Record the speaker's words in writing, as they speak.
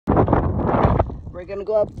we're gonna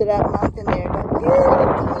go up to that mountain there. That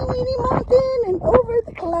little teeny mountain, and over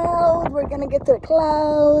the cloud. We're gonna get to the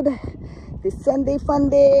cloud this Sunday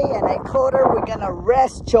fun day. And I told her we're gonna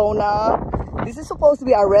rest, Chona. This is supposed to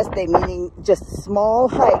be our rest day, meaning just small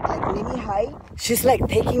hike, like mini hike. She's like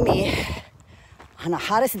taking me on the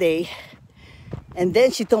hottest day, and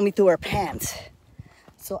then she told me to wear pants.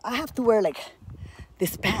 So I have to wear like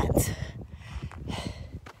this pants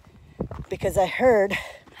because I heard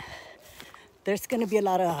there's gonna be a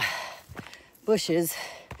lot of bushes.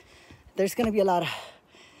 There's gonna be a lot of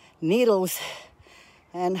needles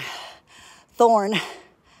and thorn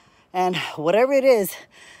and whatever it is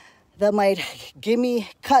that might give me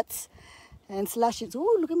cuts and slashes.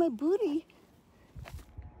 Oh, look at my booty.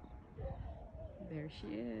 There she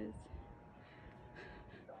is.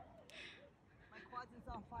 My quads is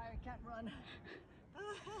on fire, can't run.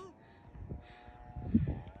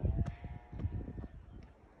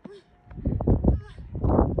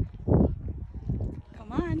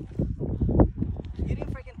 Come on. You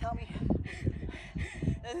didn't freaking tell me.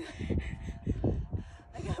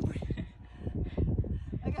 I gotta breathe.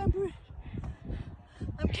 I gotta breathe.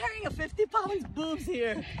 I'm carrying a 50 pounds boobs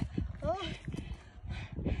here. Oh,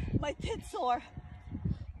 my tits sore.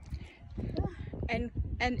 And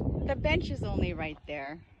the bench is only right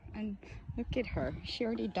there. And look at her. She's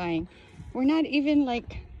already dying. We're not even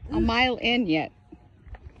like a mile in yet.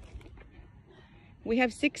 We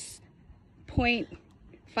have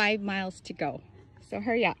 6.5 miles to go. So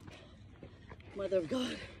hurry up. Mother of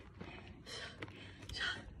God.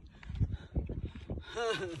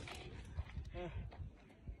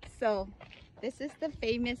 So this is the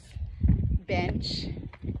famous bench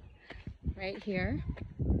right here.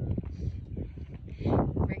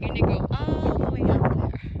 We're gonna go all the way up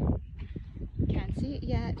there. Can't see it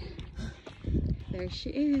yet. There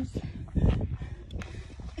she is.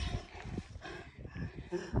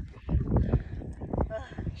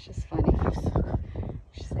 She's funny.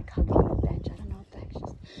 She's like hugging the bench. I don't know if that's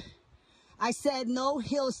just... I said no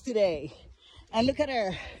hills today. And look at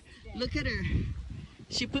her. Look at her.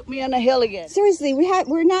 She put me on a hill again. Seriously,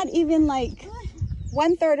 we're not even like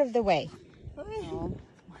 1/3 of the way. Oh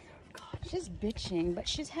my God. She's bitching, but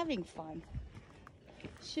she's having fun.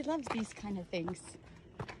 She loves these kind of things.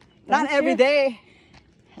 Not every day.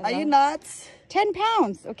 Hello? Are you nuts? 10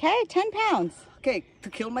 pounds, okay? 10 pounds. Okay, to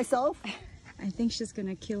kill myself? I think she's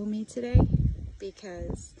gonna kill me today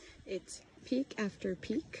because it's peak after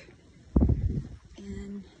peak.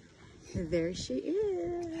 And there she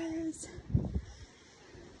is.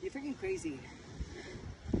 You're freaking crazy.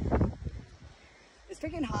 It's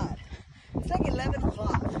freaking hot. It's like 11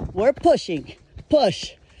 o'clock. We're pushing.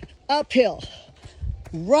 Push. Uphill.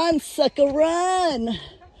 Run, sucker, run.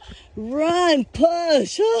 Run,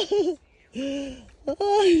 push.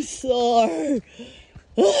 I'm sore.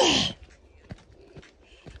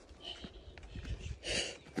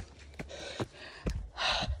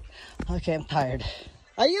 Okay, I'm tired.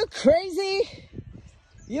 Are you crazy?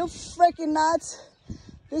 You freaking nuts?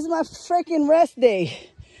 This is my freaking rest day.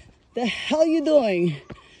 The hell you doing?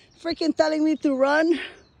 Freaking telling me to run?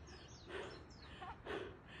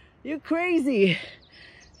 You crazy?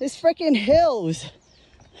 It's freaking hills.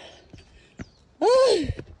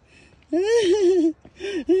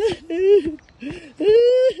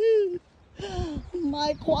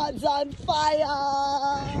 My quad's on fire.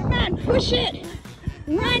 Come on, push it.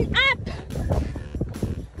 Run up.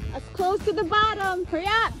 As close to the bottom. Hurry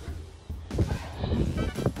up.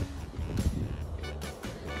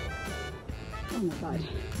 Oh my God.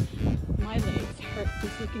 My legs hurt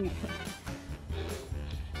just looking at her.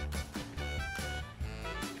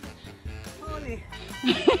 Holy.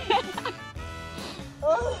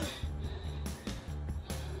 Oh.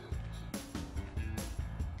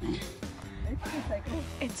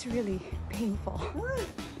 It's really painful.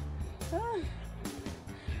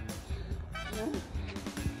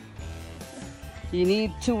 You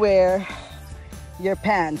need to wear your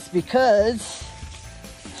pants because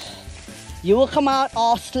you will come out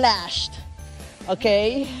all slashed,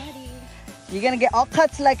 okay? You're gonna get all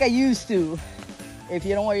cuts like I used to if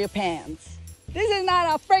you don't wear your pants. This is not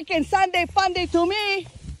a freaking Sunday fun day to me,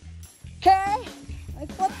 okay?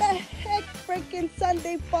 Like what the heck, freaking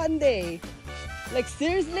Sunday fun day? Like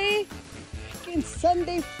seriously? Freaking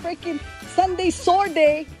Sunday sore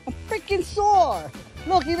day. I'm freaking sore.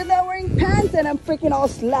 Look, even though I'm wearing pants and I'm freaking all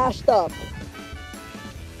slashed up.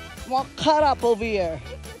 I'm all cut up over here.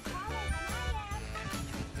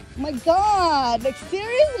 My God, like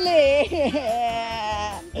seriously?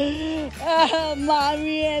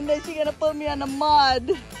 Mommy, and then she's gonna put me on the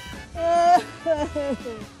mud.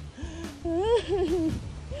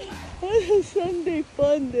 It's a Sunday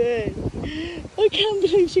fun day. I can't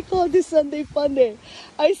believe she called this Sunday fun day.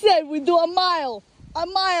 I said we do a mile,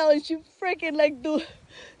 and she freaking like do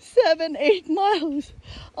 7, 8 miles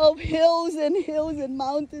of hills and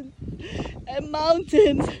mountains and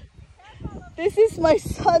mountains. This is my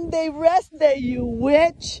Sunday rest day, you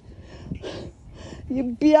witch.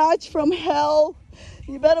 You biatch from hell.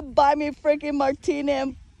 You better buy me freaking martini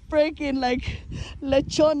and freaking like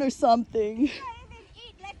lechon or something.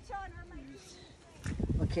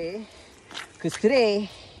 Okay, because today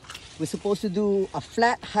we're supposed to do a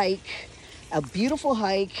flat hike, a beautiful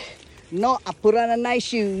hike. No, I put on a nice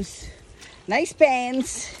shoes, nice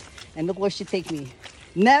pants, and look where she take me.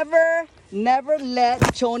 Never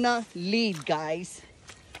let Chona lead, guys.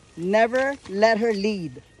 Never let her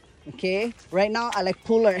lead. Okay, right now I like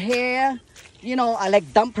pull her hair, you know, I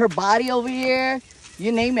like dump her body over here,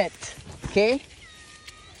 you name it. Okay,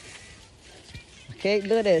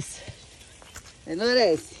 look at this. And look at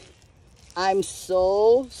this. I'm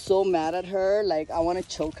so mad at her. Like, I want to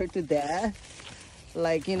choke her to death.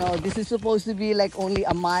 Like, you know, this is supposed to be like only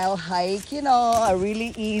a mile hike, you know, a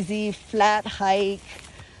really easy flat hike,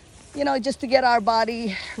 you know, just to get our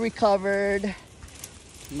body recovered.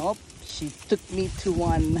 Nope, she took me to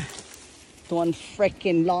one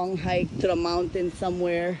freaking long hike to the mountain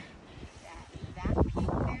somewhere. That peak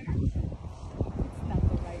there, it's not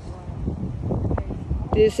the right one.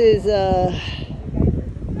 This is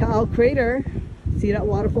Cow Crater. See that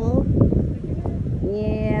waterfall?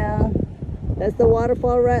 Yeah, that's the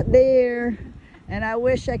waterfall right there. And I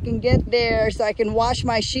wish I can get there so I can wash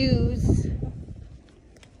my shoes.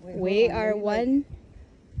 We are one.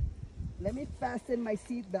 Let me fasten my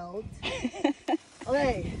seatbelt.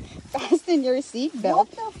 Okay. Fasten your seatbelt.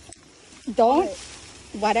 Don't. Okay.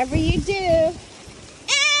 Whatever you do.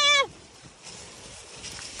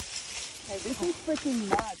 This is freaking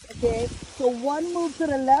nuts, okay? So one move to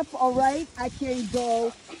the left or right, I can go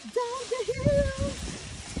down the hill.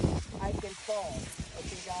 I can fall.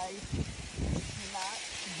 Okay, guys? Do not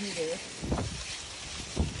do this.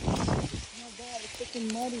 Oh my God, it's freaking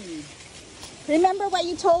muddy. Remember what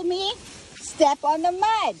you told me? Step on the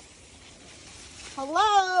mud.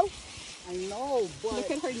 Hello? I know, but... Look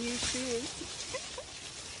at her new shoes.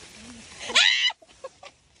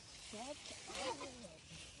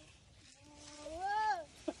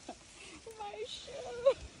 My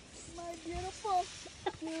shoes. My beautiful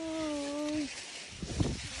shoes.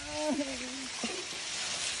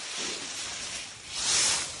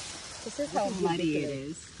 This is how muddy it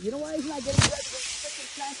is. You know why he's not getting wet? There's freaking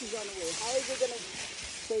plants on the way. How is it going to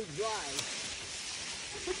stay dry?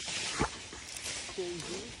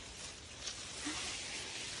 Crazy.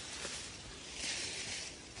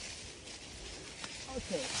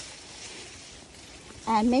 Okay.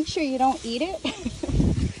 And make sure you don't eat it.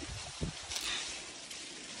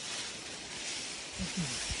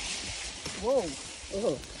 Whoa.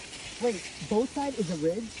 Oh. Wait, both sides is a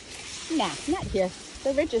ridge? Nah, not here.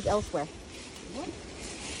 The ridge is elsewhere. What?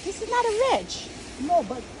 This is not a ridge. No,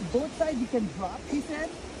 but both sides you can drop, he said?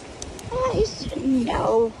 Oh,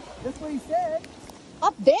 no. That's what he said.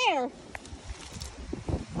 Up there.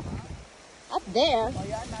 Up there. Oh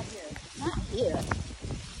yeah, not here. Not here.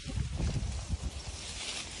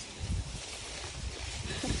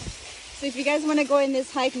 So if you guys want to go in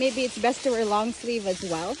this hike, maybe it's best to wear long sleeve as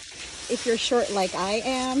well. If you're short like I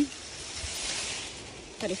am.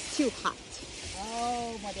 But it's too hot.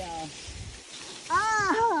 Oh my God.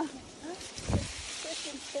 Ah!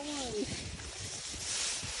 Freaking thorns.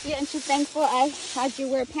 Yeah, aren't you thankful I had you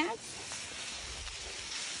wear pants?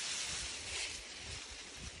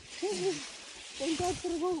 Thank God for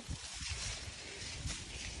the rope.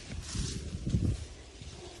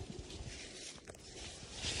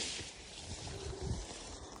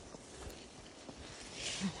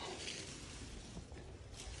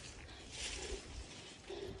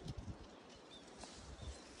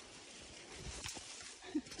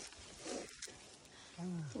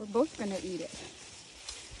 We're both gonna eat it.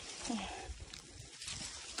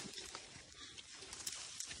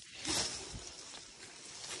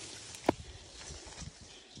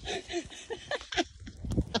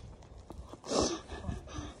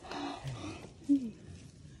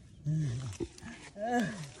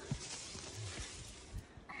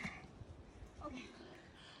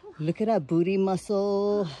 Look at that booty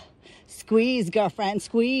muscle. Squeeze, girlfriend,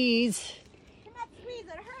 squeeze. Cannot squeeze, it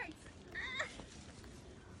hurts.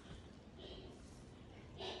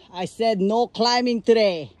 I said no climbing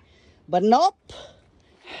today, but nope.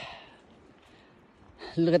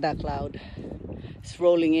 Look at that cloud. It's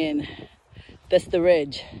rolling in. That's the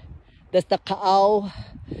ridge. That's the Cow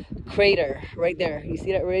crater right there. You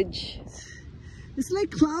see that ridge? It's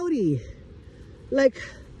like cloudy. Like,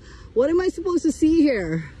 what am I supposed to see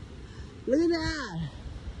here? Look at that.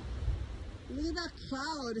 Look at that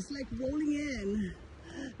cloud. It's like rolling in.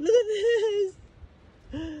 Look at this.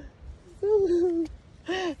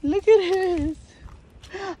 Look at this.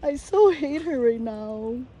 I so hate her right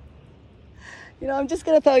now. You know, I'm just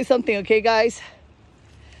gonna tell you something, okay, guys?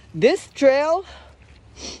 This trail,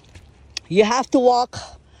 you have to walk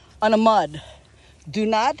on a mud. Do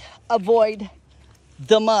not avoid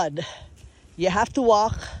the mud. You have to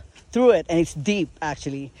walk through it, and it's deep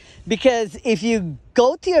actually, because if you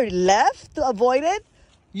go to your left to avoid it,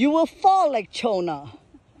 you will fall like Chona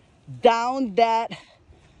down that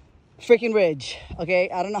freaking ridge. Okay,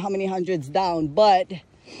 I don't know how many hundreds down, but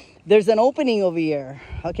there's an opening over here.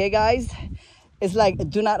 Okay, guys, it's like,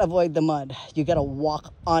 do not avoid the mud. You gotta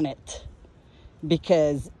walk on it,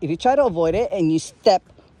 because if you try to avoid it and you step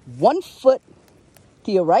 1 foot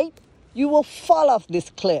to your right, you will fall off this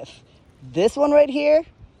cliff. This one right here,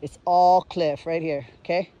 it's all cliff right here,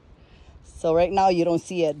 okay? So right now you don't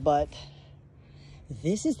see it, but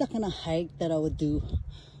this is the kind of hike that I would do.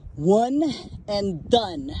 One and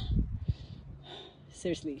done.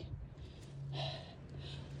 Seriously.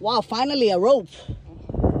 Wow, finally a rope.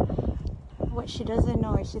 What she doesn't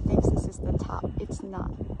know is she thinks this is the top. It's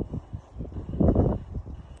not.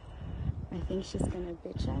 I think she's gonna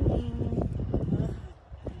bitch at me.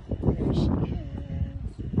 There she is.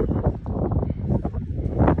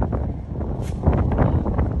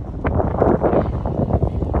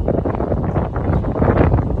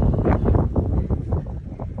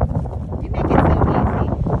 You make it so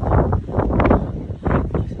easy.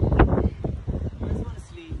 I just want to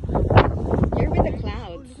sleep. You're with the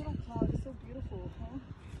clouds. Look at the cloud. It's so beautiful, huh?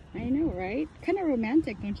 I know, right? Kind of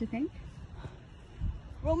romantic, don't you think?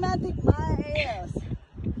 Romantic my ass.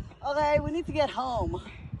 Okay, we need to get home.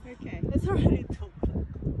 Okay. It's already 2 o'clock.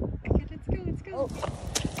 Okay, let's go. Oh,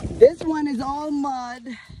 this one is all mud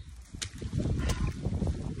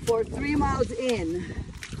for 3 miles in.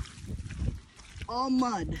 All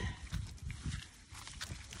mud.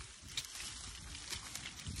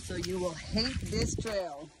 So you will hate this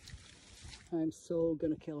trail. I'm so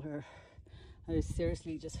gonna kill her. I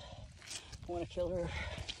seriously just want to kill her.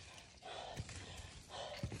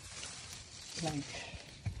 Like,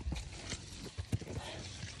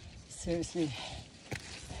 seriously.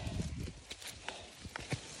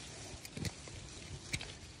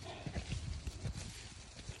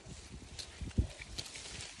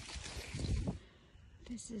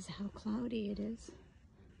 This is how cloudy it is.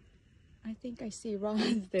 I think I see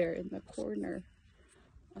Ron there in the corner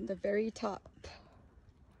on the very top.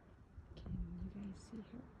 Can you guys see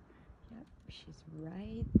her? Yep, she's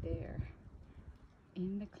right there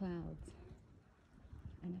in the clouds.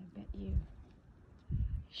 And I bet you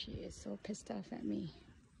she is so pissed off at me.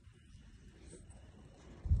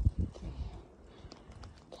 Okay,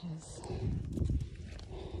 because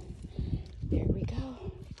there we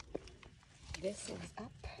go. This is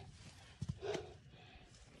up.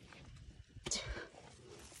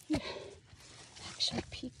 Actual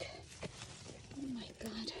peak. Oh my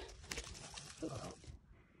God.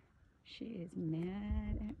 She is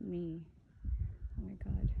mad at me. Oh my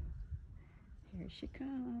God. Here she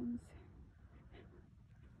comes.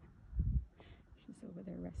 She's over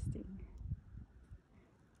there resting.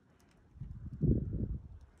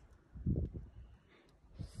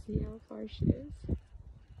 See how far she is?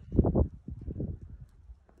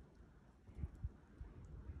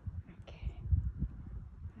 Okay.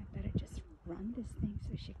 I better just run this thing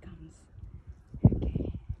so she comes.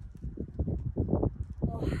 Okay.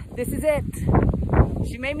 Oh, this is it.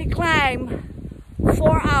 She made me climb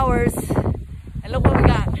 4 hours. And look what we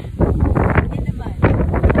got. In the mud.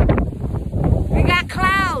 We got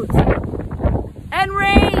clouds and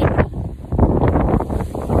rain.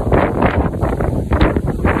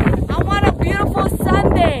 I want a beautiful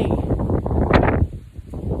Sunday.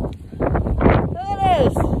 Look at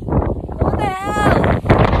this. What the hell?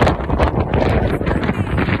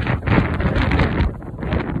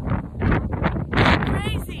 It's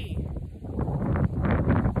crazy.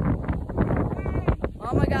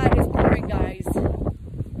 Oh my God, it's pouring, guys.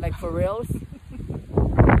 Like, for reals?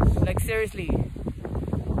 Like, seriously.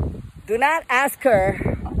 Do not ask her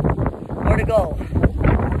where to go.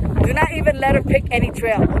 Do not even let her pick any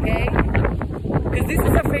trail, okay? Because this is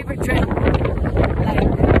her favorite trail. Like,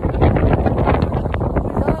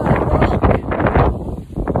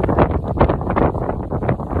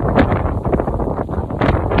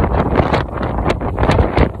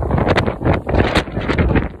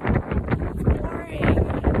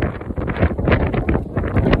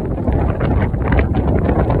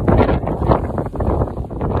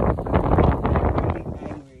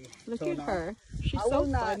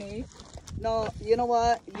 funny. No, you know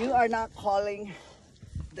what? You are not calling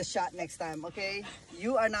the shot next time, okay?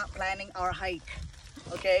 You are not planning our hike,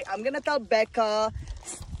 okay? I'm gonna tell Becca,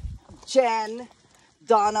 Jen,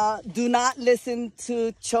 Donna, do not listen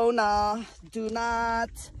to Chona. Do not,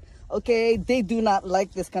 okay? They do not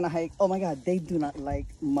like this kind of hike. Oh my God, they do not like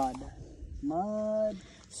mud. Mud.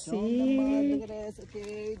 Show the mud. Look at this,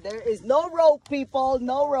 okay? There is no rope, people.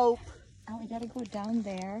 No rope. Oh, we gotta go down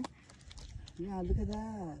there. Yeah, look at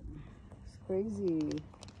that. It's crazy.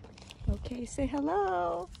 Okay, say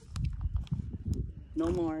hello. No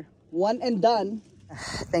more. One and done.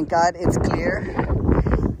 Thank God it's clear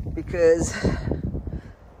because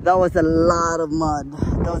that was a lot of mud.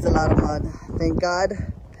 That was a lot of mud. Thank God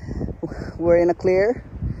we're in a clear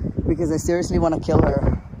because I seriously want to kill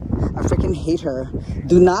her. I freaking hate her.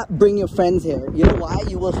 Do not bring your friends here. You know why?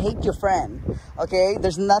 You will hate your friend. Okay?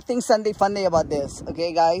 There's nothing Sunday Funday about this.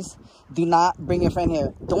 Okay, guys? Do not bring your friend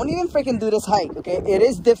here. Don't even freaking do this hike. Okay? It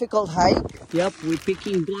is difficult hike. Yep, we're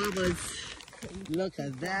picking guavas. Look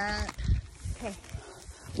at that. Okay.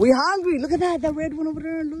 We're hungry. Look at that. That red one over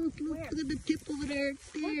there. Look. Look at the tip over there.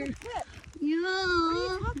 There. The tip? Yeah.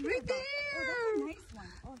 Right Right there. Oh, that's a nice one.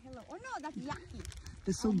 Oh, hello. Oh, no, that's yucky.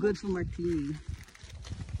 That's so good for martini.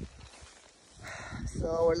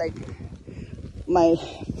 So we're like, my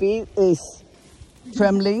feet is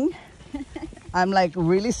trembling. I'm like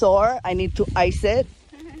really sore. I need to ice it.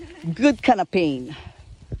 Good kind of pain.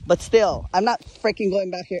 But still, I'm not freaking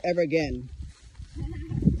going back here ever again.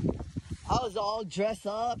 I was all dressed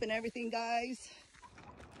up and everything, guys.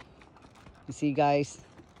 You see, guys?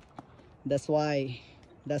 That's why.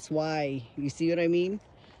 That's why. You see what I mean?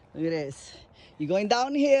 Look at this. You're going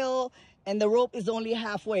downhill and the rope is only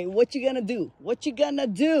halfway. What you gonna do? What you gonna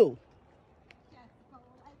do?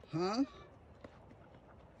 Huh?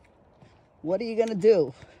 What are you gonna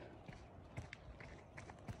do?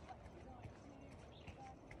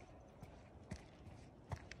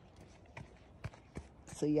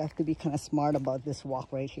 So you have to be kind of smart about this walk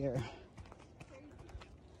right here.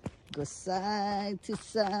 Go side to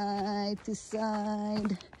side to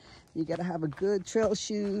side. You gotta have a good trail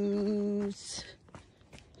shoes.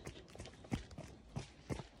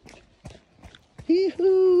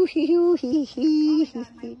 Hee-hoo, hee-hoo, hee-hee. Oh my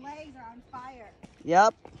God, my legs are on fire.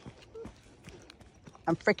 Yep.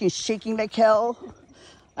 I'm freaking shaking like hell.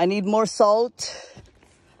 I need more salt.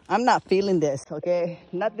 I'm not feeling this, okay?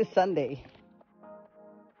 Not this Sunday.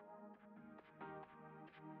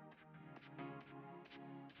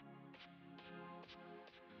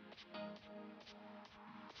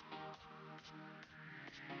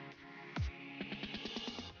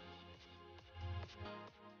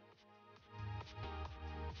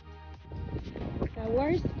 The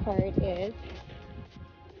worst part is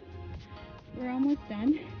we're almost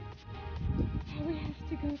done. Now we have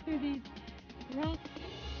to go through these rocks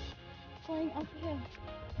going uphill.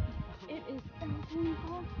 It is so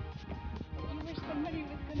painful. I wish somebody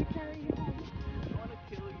was going to carry you home. I want to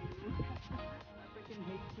kill you. I freaking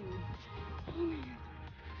hate you. Oh my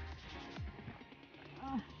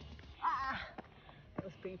God. That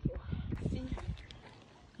was painful. See,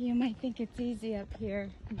 you might think it's easy up here,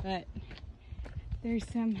 but there's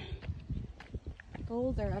some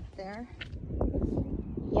boulder up there.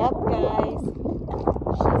 Yep, guys.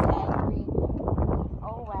 She's angry.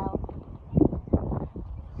 Oh well.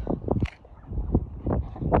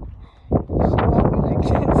 She won't be like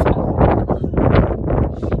this.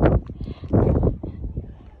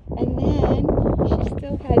 And then she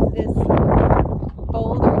still has this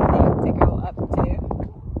boulder thing to go up to.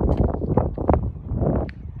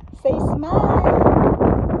 Say smile.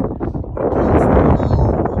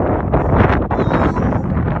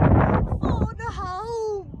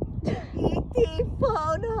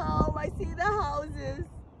 Phone home. I see the houses.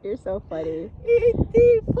 You're so funny.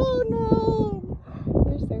 It's phone home.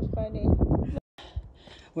 You're so funny.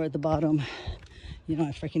 We're at the bottom. You know,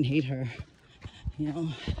 I freaking hate her. You know,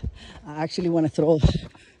 I actually want to throw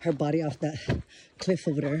her body off that cliff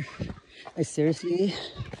over there. I seriously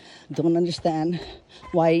don't understand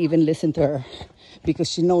why I even listen to her, because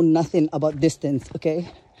she know nothing about distance. Okay,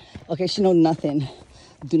 she know nothing.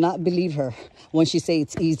 Do not believe her when she say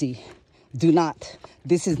it's easy. Do not.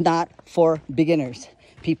 This is not for beginners,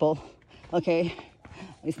 people. Okay,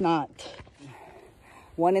 it's not.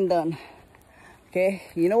 One and done. Okay,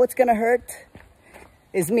 you know what's gonna hurt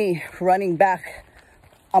is me running back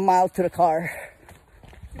a mile to the car.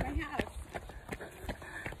 To my house.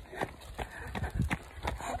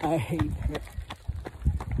 I hate her.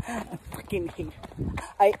 I freaking hate her.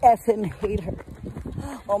 I effing hate her.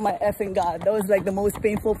 Oh my effing God. That was like the most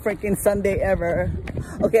painful freaking Sunday ever.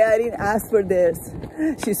 Okay, I didn't ask for this.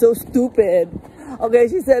 She's so stupid. Okay,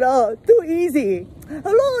 she said, oh, too easy.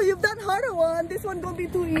 Hello, you've done harder one. This one gonna be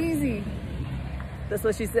too easy. That's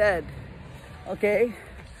what she said. Okay?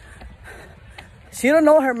 She don't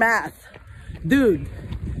know her math. Dude,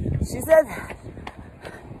 she said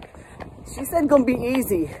gonna be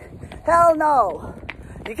easy. Hell no.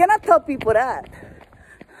 You cannot tell people that.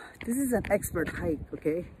 This is an expert hike,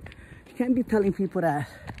 okay? You can't be telling people that.